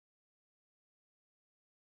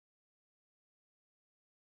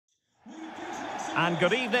And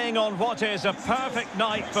good evening on what is a perfect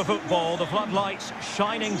night for football. The floodlights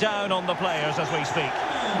shining down on the players as we speak.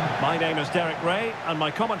 My name is Derek Ray, and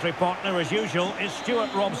my commentary partner, as usual, is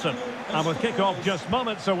Stuart Robson. And with kick-off just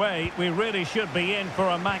moments away, we really should be in for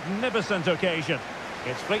a magnificent occasion.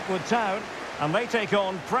 It's Fleetwood Town, and they take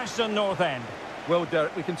on Preston North End. Well,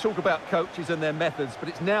 Derek, we can talk about coaches and their methods, but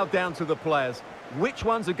it's now down to the players. Which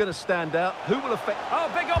ones are going to stand out? Who will affect...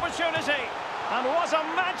 Oh, big opportunity! And what a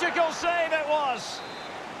magical save it was!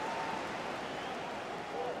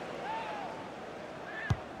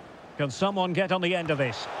 Can someone get on the end of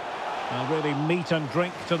this? Really meat and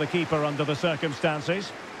drink to the keeper under the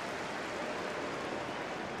circumstances.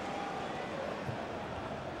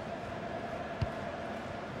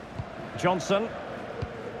 Johnson.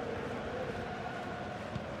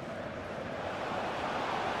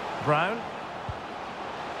 Brown.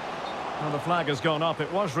 Well, the flag has gone up.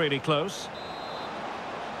 It was really close.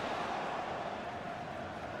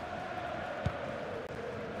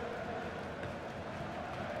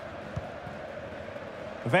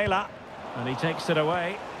 Vela, and he takes it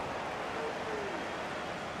away.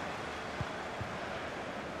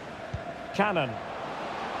 Cannon.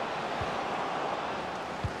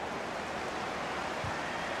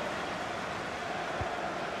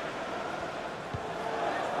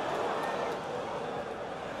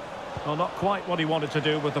 Well, not quite what he wanted to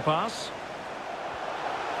do with the pass.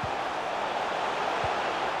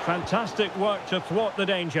 Fantastic work to thwart the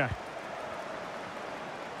danger.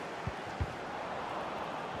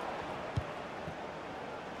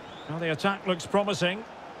 Well, the attack looks promising.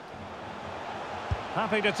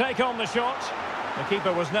 Happy to take on the shot. The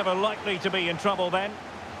keeper was never likely to be in trouble then.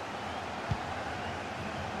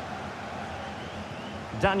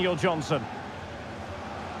 Daniel Johnson.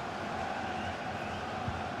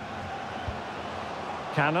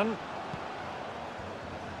 Cannon.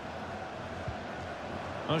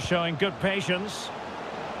 Oh, showing good patience.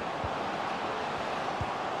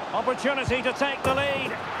 Opportunity to take the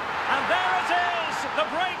lead. And there it is! The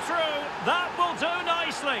breakthrough! That will do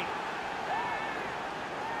nicely.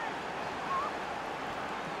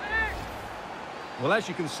 Well, as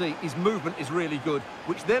you can see, his movement is really good,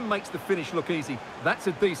 which then makes the finish look easy. That's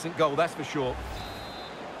a decent goal, that's for sure.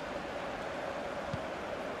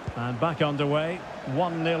 And back underway.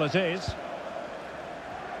 1-0 it is.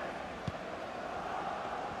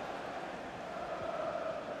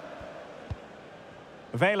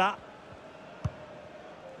 Vela.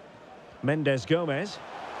 Mendes Gomez.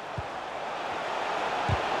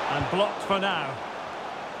 And blocked for now.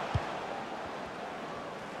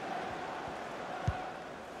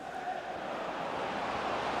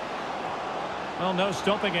 Well, no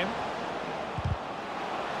stopping him.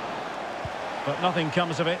 But nothing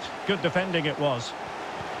comes of it. Good defending it was.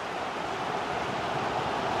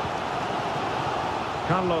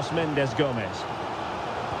 Carlos Mendes Gomez.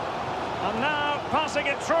 And now passing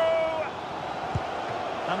it through.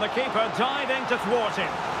 And the keeper diving to thwart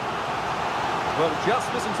it. Well,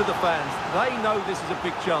 just listen to the fans. They know this is a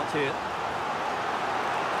big chance here.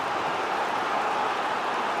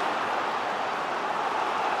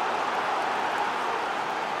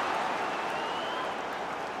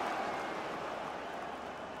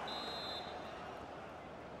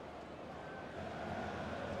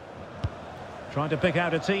 Trying to pick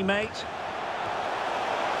out a teammate.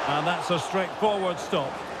 And that's a straightforward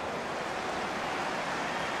stop.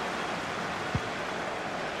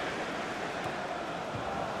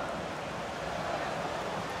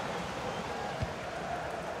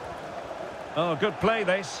 Oh, good play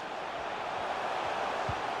this.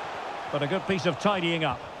 But a good piece of tidying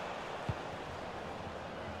up.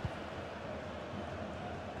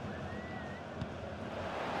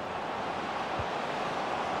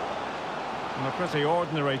 And a pretty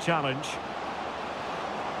ordinary challenge.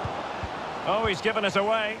 Oh, he's given it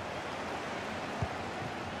away.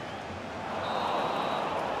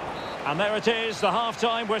 And there it is, the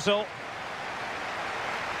half-time whistle.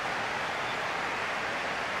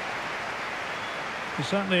 You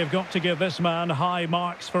certainly have got to give this man high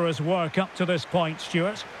marks for his work up to this point,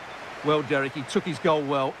 Stuart. Well, Derek, he took his goal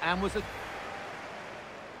well and was a...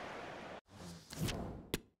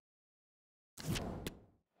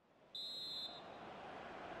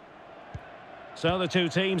 So the two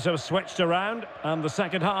teams have switched around and the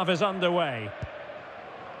second half is underway.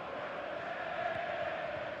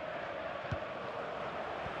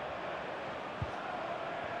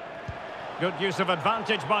 Good use of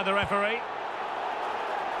advantage by the referee.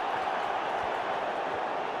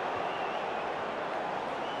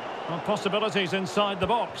 Well, possibilities inside the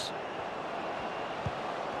box.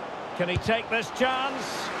 Can he take this chance?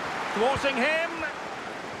 Thwarting him.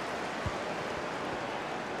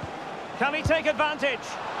 Can he take advantage?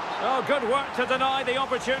 Oh, good work to deny the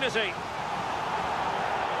opportunity.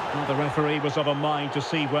 Well, the referee was of a mind to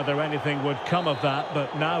see whether anything would come of that,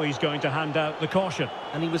 but now he's going to hand out the caution.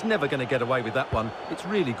 And he was never going to get away with that one. It's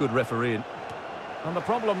really good refereeing. And the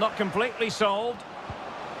problem not completely solved.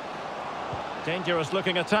 Dangerous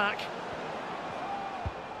looking attack.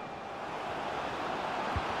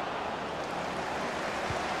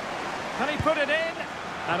 Can he put it in?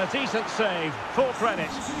 And a decent save. Full credit.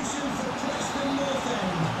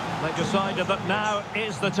 They decided that now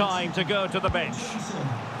is the time to go to the bench.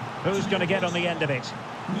 Who's going to get on the end of it?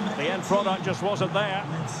 The end product just wasn't there.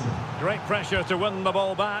 Great pressure to win the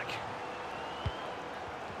ball back.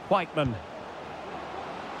 Whiteman.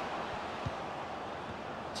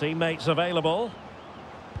 Teammates available.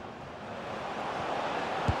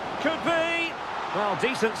 Could be. Well,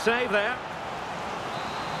 decent save there.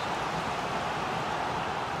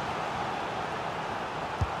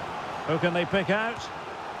 Who can they pick out?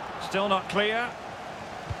 Still not clear.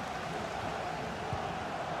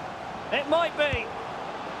 It might be.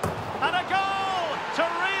 And a goal to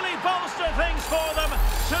really bolster things for them.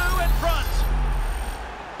 2 in front.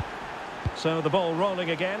 So the ball rolling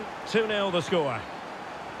again. 2-0 the score.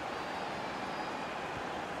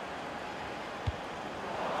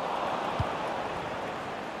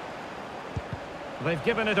 They've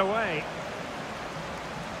given it away.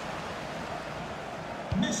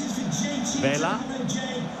 Message for JT. Vela.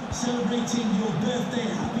 Jay, celebrating your birthday.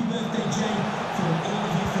 Happy birthday, Jay, for all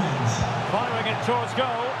of your friends. Firing it towards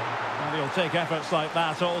goal. And he'll take efforts like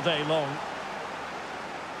that all day long.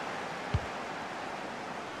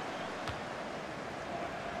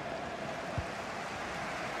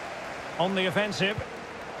 On the offensive.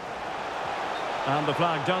 And the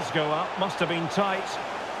flag does go up. Must have been tight.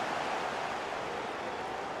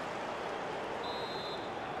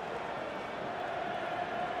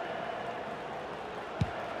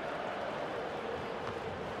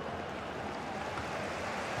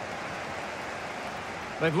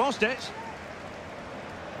 They've lost it.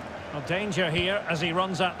 Well, danger here as he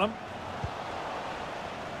runs at them.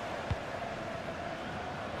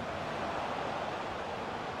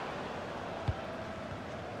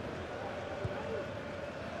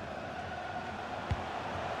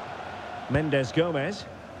 Mendes Gomez.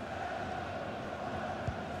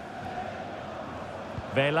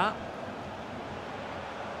 Vela.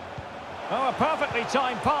 Oh, a perfectly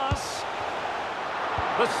timed pass.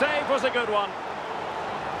 The save was a good one.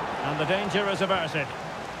 And the danger is averted.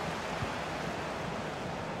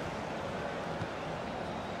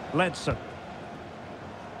 Ledson.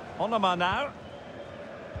 Onama now.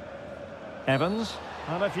 Evans.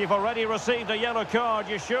 And if you've already received a yellow card,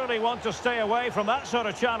 you surely want to stay away from that sort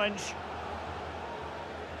of challenge.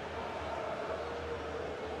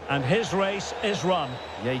 And his race is run.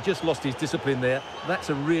 Yeah, he just lost his discipline there.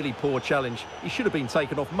 That's a really poor challenge. He should have been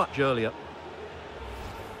taken off much earlier.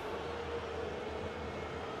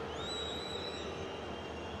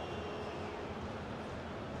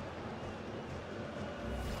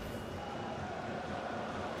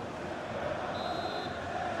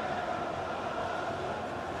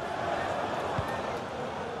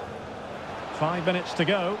 Five minutes to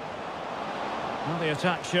go. Well, the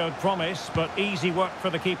attack showed promise, but easy work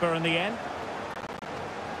for the keeper in the end.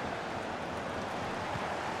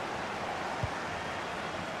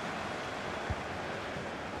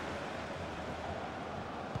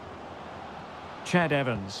 Chad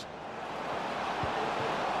Evans.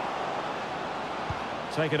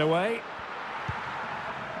 Take it away.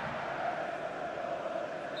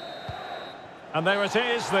 And there it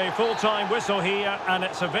is, the full-time whistle here, and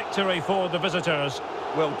it's a victory for the visitors.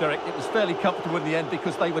 Well, Derek, it was fairly comfortable in the end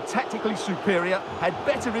because they were tactically superior, had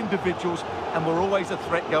better individuals, and were always a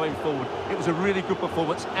threat going forward. It was a really good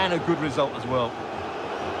performance and a good result as well.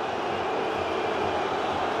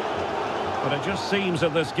 But it just seems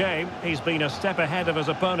in this game, he's been a step ahead of his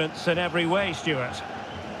opponents in every way, Stuart.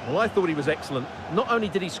 Well, I thought he was excellent. Not only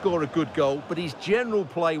did he score a good goal, but his general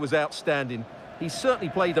play was outstanding. He certainly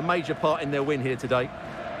played a major part in their win here today.